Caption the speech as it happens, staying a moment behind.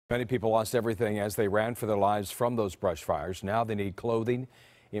Many people lost everything as they ran for their lives from those brush fires. Now they need clothing,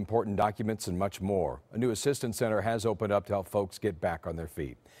 important documents, and much more. A new assistance center has opened up to help folks get back on their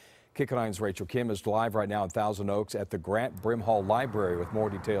feet. KCAL9's Rachel Kim is live right now in Thousand Oaks at the Grant Brimhall Library with more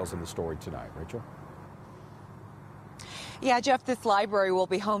details in the story tonight. Rachel? Yeah, Jeff, this library will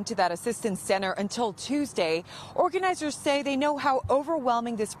be home to that assistance center until Tuesday. Organizers say they know how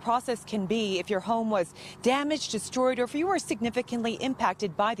overwhelming this process can be if your home was damaged, destroyed, or if you were significantly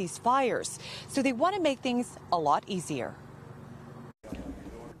impacted by these fires. So they want to make things a lot easier.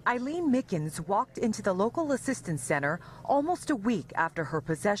 Eileen Mickens walked into the local assistance center almost a week after her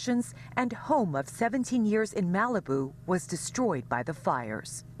possessions and home of 17 years in Malibu was destroyed by the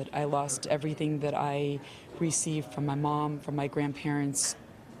fires. I lost everything that I received from my mom, from my grandparents,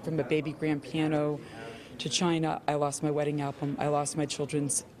 from a baby grand piano to China. I lost my wedding album. I lost my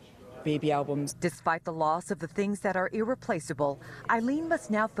children's baby albums. Despite the loss of the things that are irreplaceable, Eileen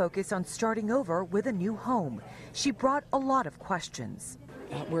must now focus on starting over with a new home. She brought a lot of questions.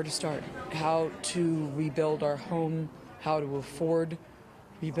 Where to start, how to rebuild our home, how to afford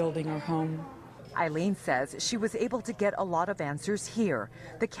rebuilding our home. Eileen says she was able to get a lot of answers here.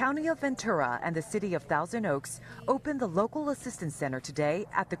 The County of Ventura and the City of Thousand Oaks opened the local assistance center today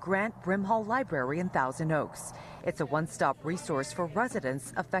at the Grant Brimhall Library in Thousand Oaks. It's a one-stop resource for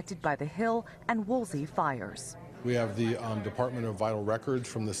residents affected by the Hill and Woolsey fires. We have the Department of Vital Records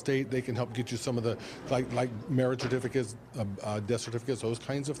from the state. They can help get you some of the, like marriage certificates, death certificates, those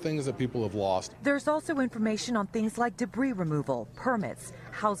kinds of things that people have lost. There's also information on things like debris removal, permits,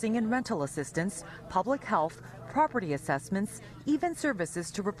 housing and rental assistance, public health, property assessments, even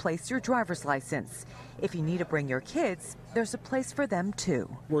services to replace your driver's license. If you need to bring your kids, there's a place for them too.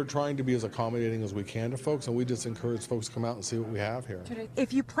 We're trying to be as accommodating as we can to folks, and we just encourage folks to come out and see what we have here.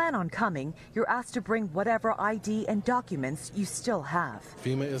 If you plan on coming, you're asked to bring whatever ID and documents you still have.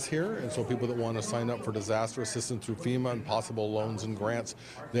 FEMA is here, and so people that want to sign up for disaster assistance through FEMA and possible loans and grants,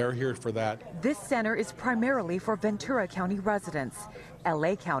 they're here for that. This center is primarily for Ventura County residents.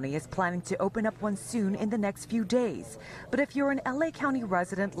 LA County is planning to open up one soon in the next few days. But if you're an LA County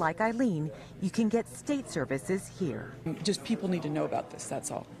resident like Eileen, you can get state services here. Just people need to know about this,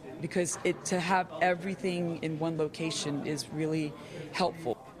 that's all. Because to have everything in one location is really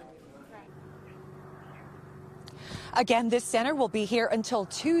helpful. Again, this center will be here until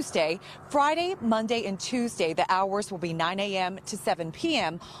Tuesday. Friday, Monday, and Tuesday, the hours will be 9 a.m. to 7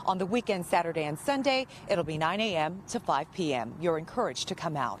 p.m. On the weekend, Saturday and Sunday, it'll be 9 a.m. to 5 p.m. You're encouraged to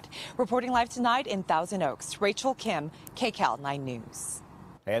come out. Reporting live tonight in Thousand Oaks, Rachel Kim, KCAL 9 News.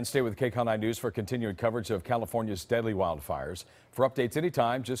 And stay with KCAL 9 News for continued coverage of California's deadly wildfires. For updates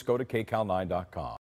anytime, just go to KCAL9.com.